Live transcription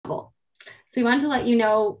So we wanted to let you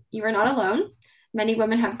know you are not alone. Many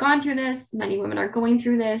women have gone through this. Many women are going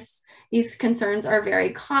through this. These concerns are very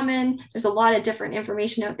common. There's a lot of different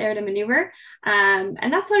information out there to maneuver. And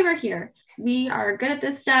that's why we're here. We are good at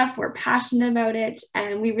this stuff. We're passionate about it.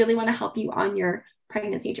 And we really want to help you on your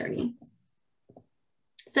pregnancy journey.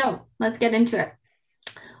 So let's get into it.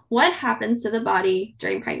 What happens to the body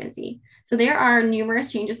during pregnancy? So there are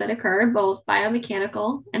numerous changes that occur, both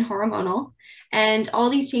biomechanical and hormonal. And all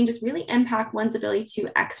these changes really impact one's ability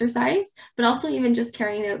to exercise, but also even just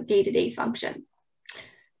carrying out day-to-day function.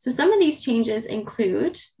 So some of these changes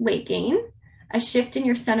include weight gain, a shift in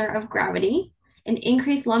your center of gravity, an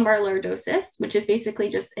increased lumbar lordosis, which is basically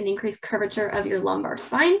just an increased curvature of your lumbar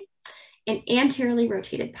spine, an anteriorly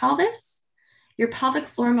rotated pelvis, your pelvic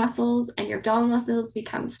floor muscles and your abdominal muscles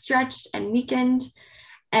become stretched and weakened,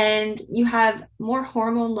 and you have more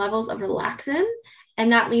hormone levels of relaxin,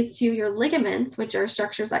 and that leads to your ligaments, which are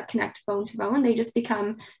structures that connect bone to bone. They just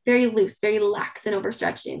become very loose, very lax and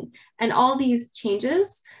overstretching. And all these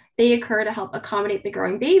changes, they occur to help accommodate the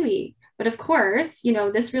growing baby. But of course, you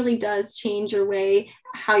know, this really does change your way,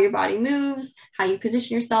 how your body moves, how you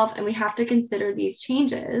position yourself, and we have to consider these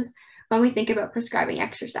changes when we think about prescribing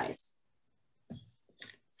exercise.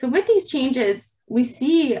 So with these changes, we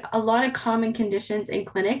see a lot of common conditions in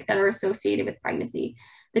clinic that are associated with pregnancy.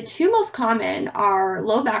 The two most common are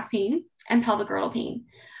low back pain and pelvic girdle pain.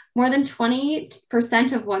 More than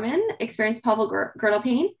 20% of women experience pelvic girdle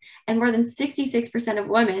pain, and more than 66% of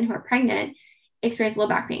women who are pregnant experience low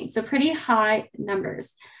back pain. So pretty high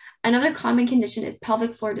numbers. Another common condition is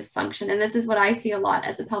pelvic floor dysfunction. And this is what I see a lot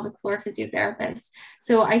as a pelvic floor physiotherapist.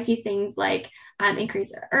 So I see things like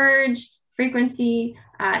increased urge, frequency,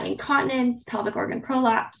 incontinence, pelvic organ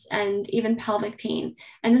prolapse, and even pelvic pain.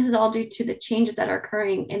 And this is all due to the changes that are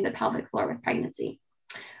occurring in the pelvic floor with pregnancy.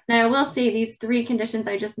 Now, I will say these three conditions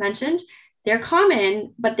I just mentioned, they're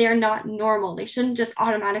common, but they're not normal. They shouldn't just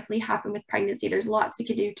automatically happen with pregnancy. There's lots we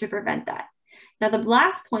can do to prevent that. Now, the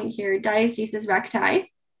last point here, diastasis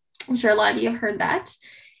recti, I'm sure a lot of you have heard that.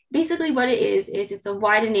 Basically what it is it's a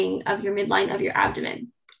widening of your midline of your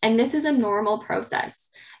abdomen. And this is a normal process.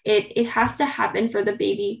 It has to happen for the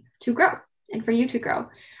baby to grow and for you to grow.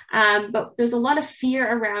 But there's a lot of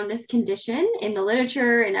fear around this condition in the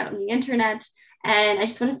literature and out on the internet. And I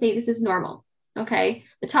just want to say this is normal, okay?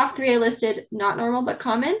 The top three I listed, not normal, but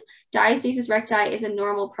common. Diastasis recti is a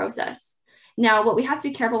normal process. Now, what we have to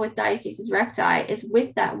be careful with diastasis recti is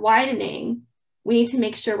with that widening, we need to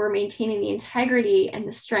make sure we're maintaining the integrity and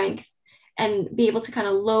the strength and be able to kind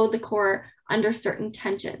of load the core under certain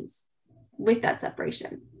tensions with that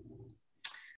separation.